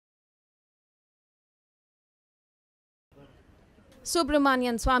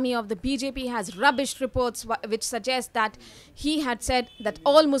Subramanian, Swamy of the BJP, has rubbished reports which suggest that he had said that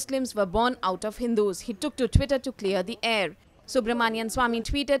all Muslims were born out of Hindus. He took to Twitter to clear the air. Subramanian Swamy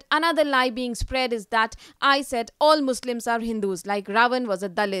tweeted, "Another lie being spread is that I said all Muslims are Hindus, like Ravan was a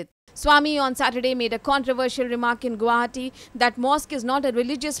Dalit." Swamy on Saturday made a controversial remark in Guwahati that mosque is not a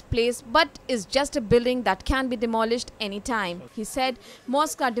religious place but is just a building that can be demolished anytime. He said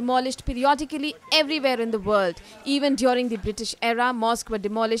mosques are demolished periodically everywhere in the world. Even during the British era, mosques were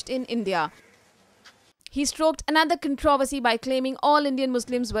demolished in India. He stroked another controversy by claiming all Indian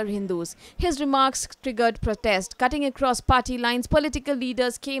Muslims were Hindus. His remarks triggered protest. Cutting across party lines, political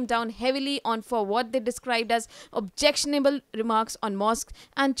leaders came down heavily on for what they described as objectionable remarks on mosques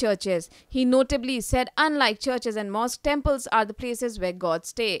and churches. He notably said, unlike churches and mosques, temples are the places where gods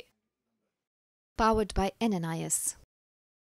stay. Powered by NNIS.